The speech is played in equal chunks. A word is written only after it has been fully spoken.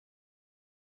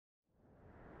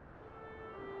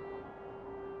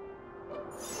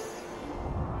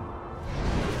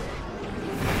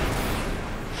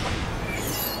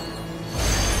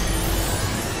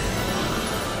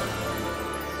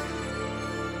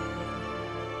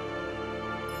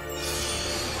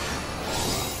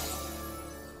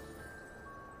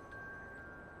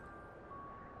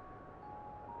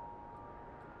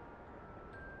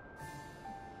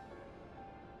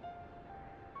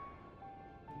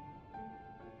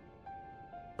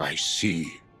I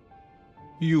see.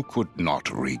 You could not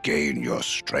regain your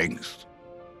strength.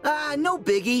 No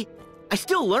biggie. I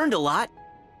still learned a lot.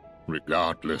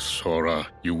 Regardless, Sora,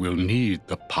 you will need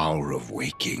the power of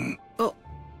waking.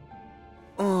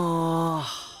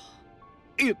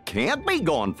 It can't be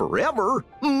gone forever.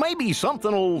 Maybe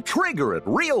something'll trigger it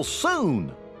real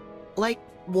soon. Like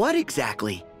what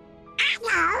exactly?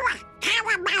 How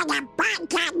about a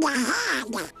bite on the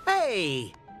head?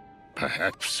 Hey!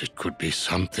 Perhaps it could be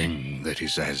something that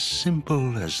is as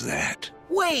simple as that.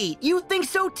 Wait, you think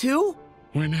so too?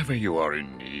 Whenever you are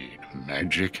in need,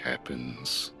 magic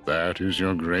happens. That is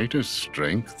your greatest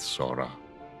strength, Sora.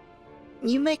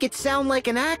 You make it sound like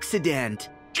an accident.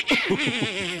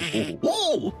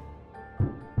 Whoa!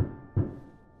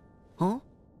 Huh?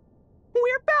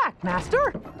 We're back,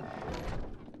 Master!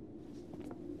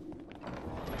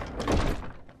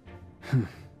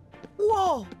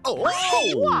 Whoa!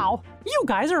 Oh! Wow! You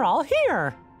guys are all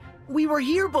here! We were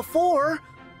here before,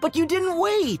 but you didn't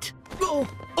wait. Your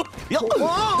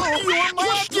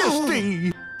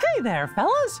Majesty! Hey there,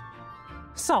 fellas!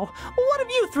 So, what have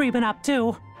you three been up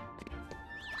to?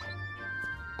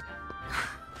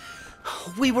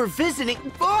 We were visiting.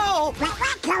 Oh! We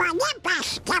went to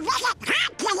Olympus to visit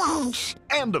Hercules.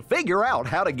 And to figure out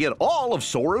how to get all of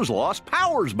Sora's lost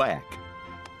powers back.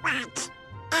 But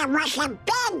it was a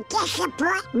big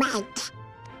disappointment.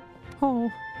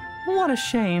 Oh, what a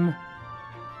shame.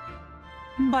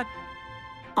 But,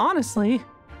 honestly,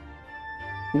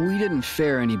 We didn't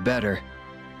fare any better.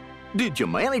 Did you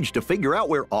manage to figure out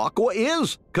where Aqua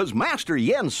is? 'Cause Master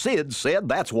Yen Sid said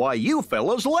that's why you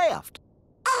fellas left.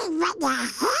 Even a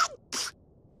hint?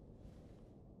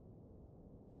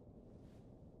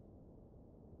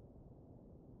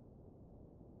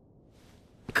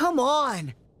 Come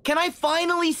on! Can I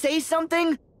finally say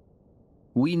something?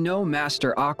 We know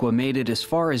Master Aqua made it as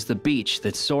far as the beach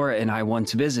that Sora and I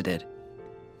once visited.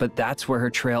 But that's where her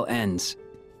trail ends.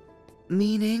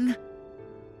 Meaning?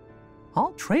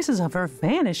 all traces of her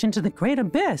vanish into the great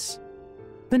abyss,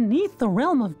 beneath the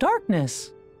realm of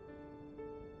darkness.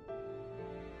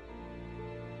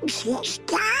 She's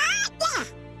gone?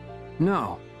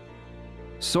 No.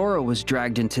 Sora was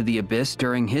dragged into the abyss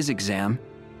during his exam,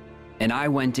 and I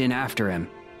went in after him.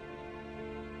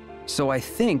 So I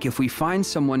think if we find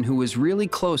someone who is really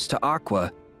close to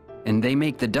Aqua, and they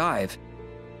make the dive,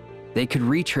 they could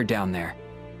reach her down there.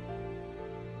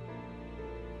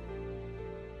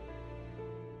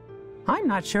 I'm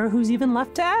not sure who's even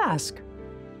left to ask.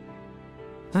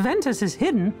 Ventus is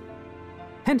hidden,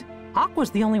 and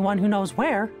Aqua's the only one who knows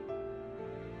where.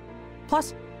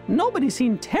 Plus, nobody's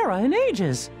seen Terra in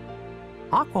ages.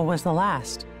 Aqua was the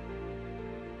last.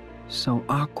 So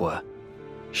Aqua,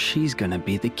 she's gonna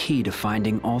be the key to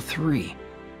finding all three.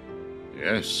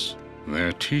 Yes,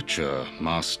 their teacher,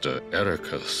 Master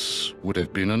Ericus, would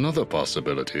have been another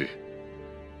possibility,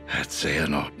 had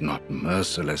Xehanort not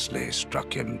mercilessly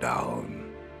struck him down.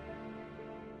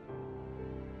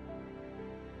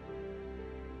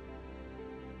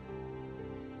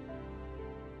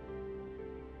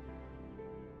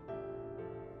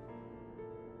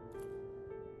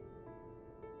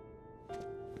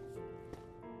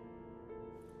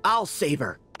 I'll save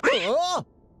her. Huh?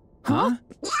 Huh?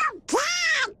 You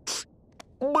can't!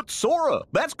 But Sora,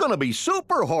 that's gonna be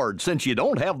super hard since you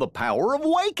don't have the power of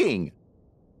waking.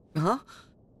 Huh?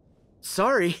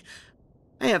 Sorry.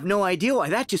 I have no idea why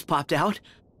that just popped out.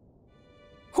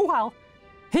 Well,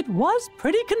 it was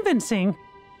pretty convincing.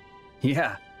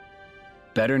 Yeah.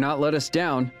 Better not let us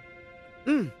down.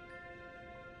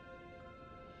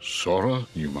 Sora,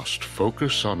 you must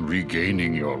focus on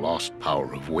regaining your lost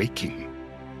power of waking.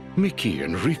 Mickey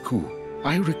and Riku,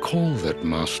 I recall that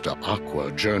Master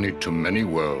Aqua journeyed to many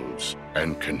worlds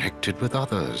and connected with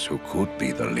others who could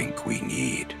be the link we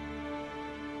need.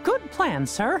 Good plan,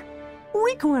 sir.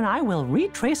 Riku and I will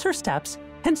retrace her steps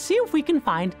and see if we can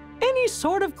find any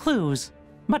sort of clues.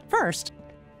 But first,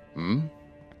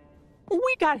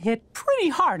 we got hit pretty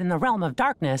hard in the realm of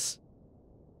darkness.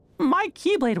 My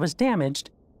Keyblade was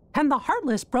damaged, and the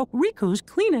Heartless broke Riku's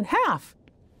clean in half.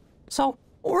 So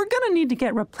we're gonna need to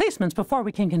get replacements before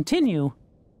we can continue.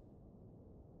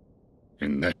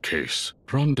 In that case,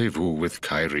 rendezvous with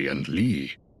Kairi and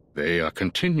Lee. They are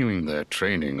continuing their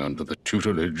training under the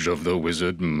tutelage of the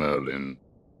wizard Merlin.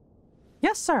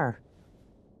 Yes, sir.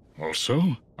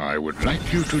 Also, I would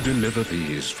like you to deliver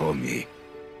these for me.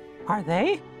 Are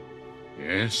they?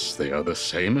 Yes, they are the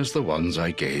same as the ones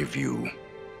I gave you.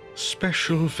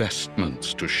 Special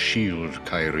vestments to shield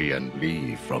Kairi and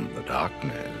Lee from the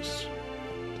darkness.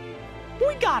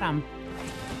 We got 'em!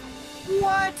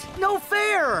 What? No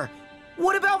fair!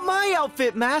 What about my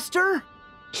outfit, Master?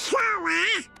 Sora,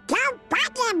 don't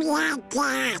bother me like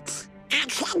that. I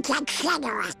can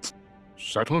consider it.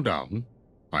 Settle down.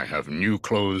 I have new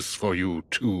clothes for you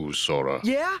too, Sora.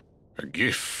 Yeah? A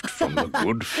gift from the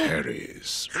good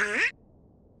fairies.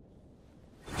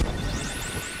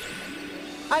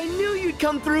 I knew you'd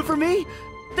come through for me.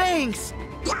 Thanks.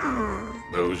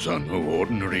 Those are no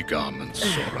ordinary garments,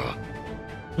 Sora.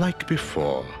 Like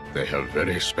before, they have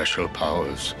very special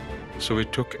powers, so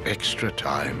it took extra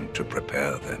time to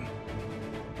prepare them.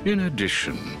 In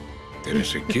addition, there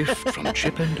is a gift from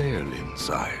Chip and Dale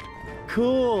inside.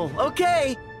 Cool.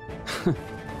 Okay.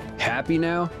 Happy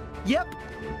now? Yep.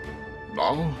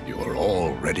 Now you are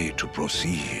all ready to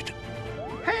proceed.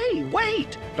 Hey,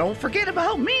 wait! Don't forget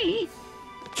about me!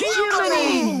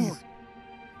 Jiminy!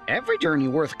 Every journey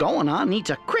worth going on needs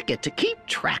a cricket to keep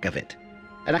track of it.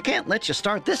 And I can't let you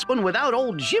start this one without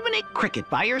old Jiminy Cricket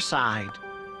by your side.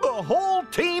 The whole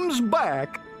team's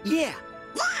back. Yeah.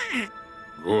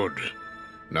 Good.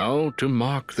 Now to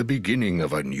mark the beginning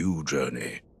of a new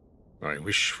journey. I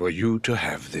wish for you to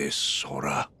have this,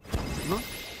 Sora.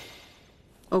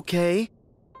 Okay.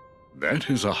 That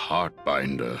is a heart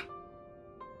binder.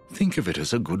 Think of it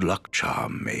as a good luck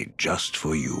charm made just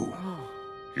for you.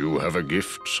 You have a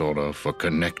gift, Sora, for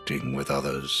connecting with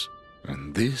others.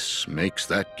 And this makes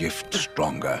that gift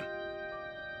stronger.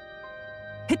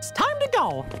 It's time to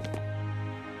go.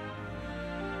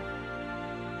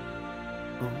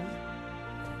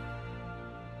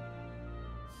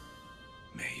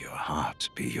 May your heart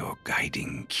be your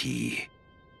guiding key.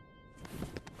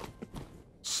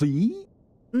 See?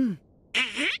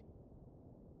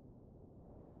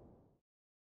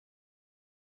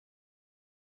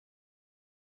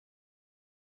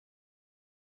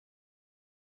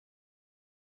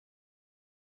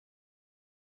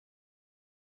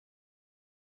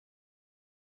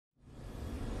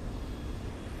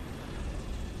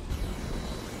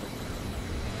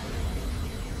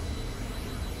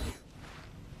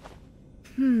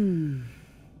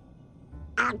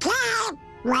 Okay,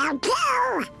 will do.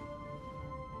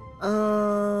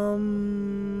 Oh,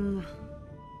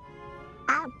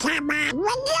 come on,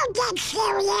 will you get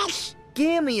serious?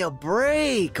 Give me a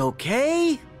break,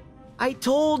 okay? I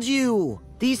told you.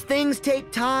 These things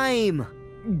take time.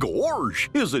 Gorge,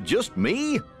 is it just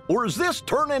me? Or is this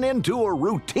turning into a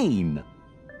routine?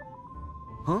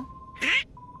 Huh?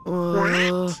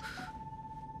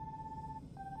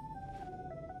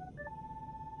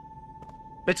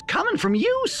 It's coming from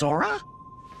you, Sora.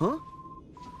 Huh?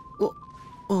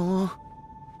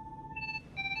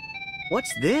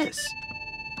 What's this?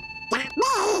 That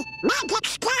me, make it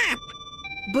stop.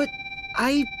 But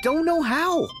I don't know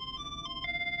how.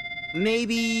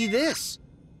 Maybe this.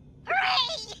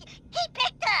 Hooray! He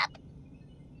picked up!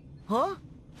 Huh?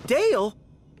 Dale?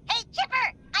 Hey,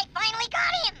 Chipper! I finally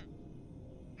got him!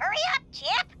 Hurry up,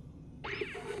 Chip!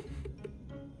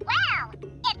 Well,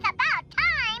 it's about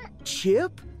time!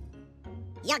 Chip?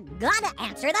 You gotta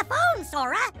answer the phone,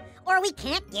 Sora, or we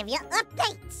can't give you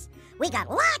updates. We got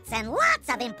lots and lots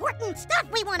of important stuff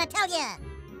we want to tell you.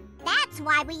 That's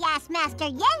why we asked Master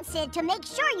Yensid to make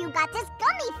sure you got this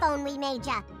gummy phone we made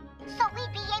ya, so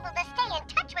we'd be able to stay in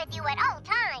touch with you at all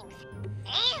times.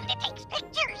 And it takes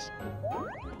pictures.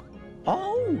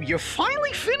 Oh, you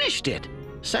finally finished it.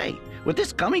 Say, with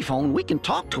this gummy phone, we can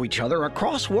talk to each other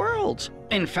across worlds.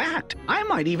 In fact, I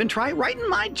might even try writing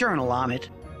my journal on it.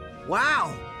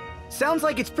 Wow. Sounds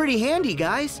like it's pretty handy,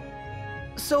 guys.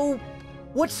 So,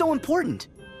 what's so important?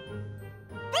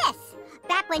 This!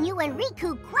 Back when you and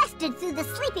Riku quested through the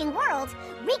sleeping worlds,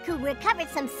 Riku recovered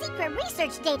some secret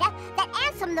research data that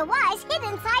Ansem the Wise hid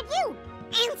inside you.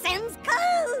 Ansem's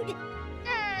code!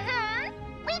 Mm-hmm.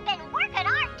 We've been working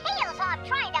our tails off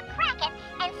trying to crack it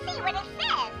and see what it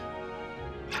says.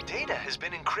 The data has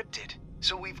been encrypted,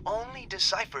 so we've only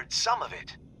deciphered some of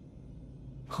it.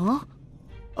 Huh?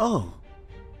 Oh.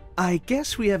 I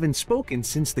guess we haven't spoken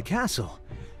since the castle.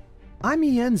 I'm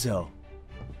Ienzo.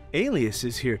 Alias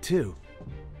is here too.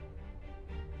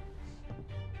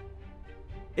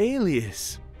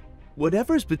 Alias,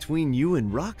 whatever's between you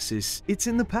and Roxas, it's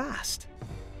in the past.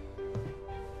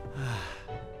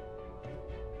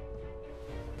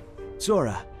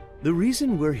 Sora, the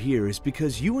reason we're here is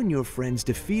because you and your friends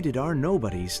defeated our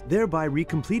nobodies, thereby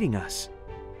recompleting us.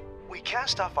 We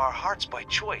cast off our hearts by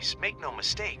choice, make no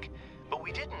mistake, but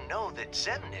we didn't know that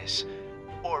Xemnas,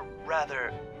 or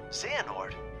rather,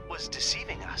 Xehanort, was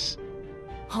deceiving us.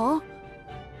 Huh?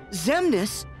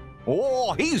 Xemnas?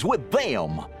 Oh, he's with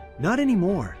them. Not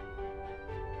anymore.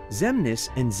 Xemnas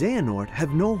and Xehanort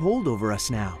have no hold over us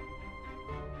now.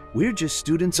 We're just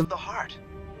students of The heart.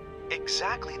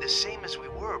 Exactly the same as we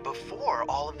were before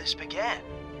all of this began.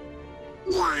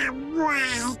 Yeah,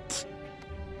 right.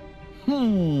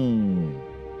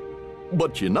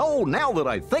 But you know, now that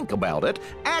I think about it,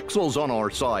 Axel's on our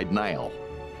side now.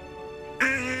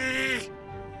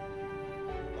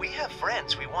 We have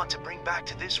friends we want to bring back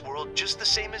to this world just the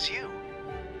same as you.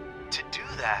 To do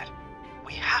that,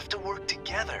 we have to work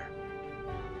together.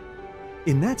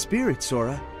 In that spirit,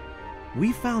 Sora,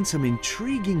 we found some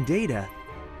intriguing data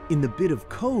in the bit of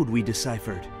code we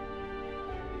deciphered.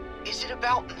 Is it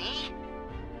about me?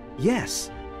 Yes.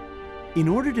 In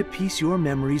order to piece your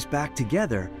memories back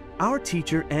together, our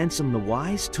teacher Ansem the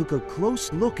Wise took a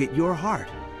close look at your heart.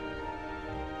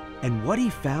 And what he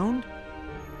found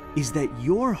is that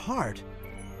your heart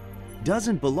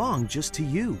doesn't belong just to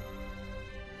you.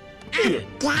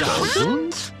 It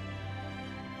doesn't?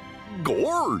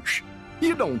 Gorge,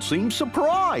 you don't seem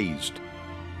surprised.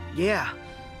 Yeah.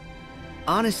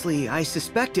 Honestly, I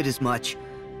suspected as much.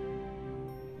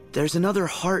 There's another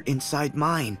heart inside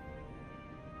mine.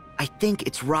 I think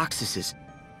it's Roxas's.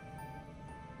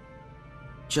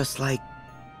 Just like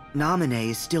Naminé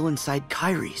is still inside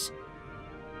Kairi's.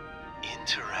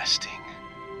 Interesting.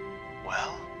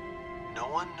 Well, no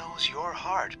one knows your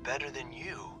heart better than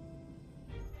you.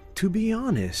 To be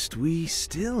honest, we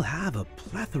still have a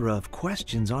plethora of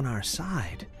questions on our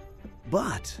side.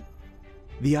 But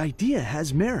the idea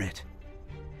has merit.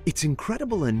 It's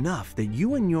incredible enough that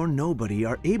you and your nobody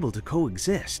are able to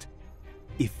coexist.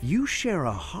 If you share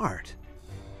a heart,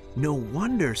 no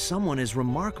wonder someone as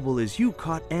remarkable as you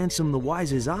caught Ansem the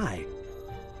Wise's eye.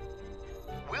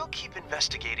 We'll keep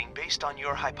investigating based on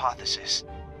your hypothesis.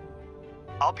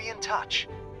 I'll be in touch.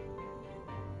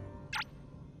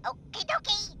 Okie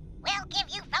dokie. We'll give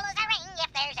you fellas a ring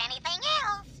if there's anything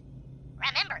else.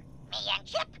 Remember, me and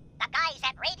Chip, the guys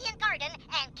at Radiant Garden,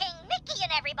 and King Mickey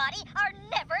and everybody are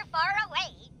never far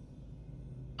away.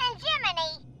 And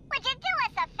Jiminy, would you do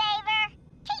us a favor?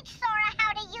 Teach Sora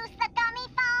how to use the dummy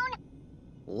phone?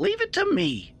 Leave it to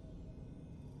me.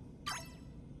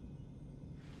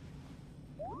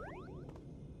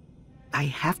 I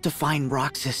have to find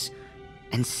Roxas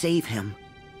and save him.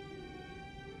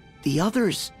 The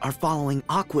others are following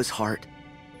Aqua's heart.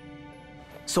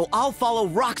 So I'll follow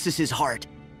Roxas's heart.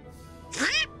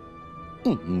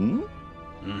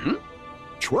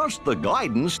 Trust the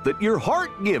guidance that your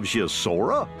heart gives you,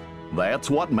 Sora.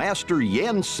 That's what Master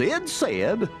Yen Sid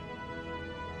said.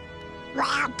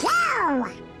 Well,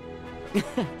 go!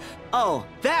 Oh,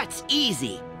 that's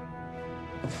easy.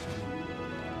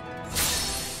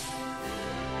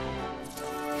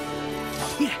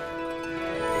 Yeah.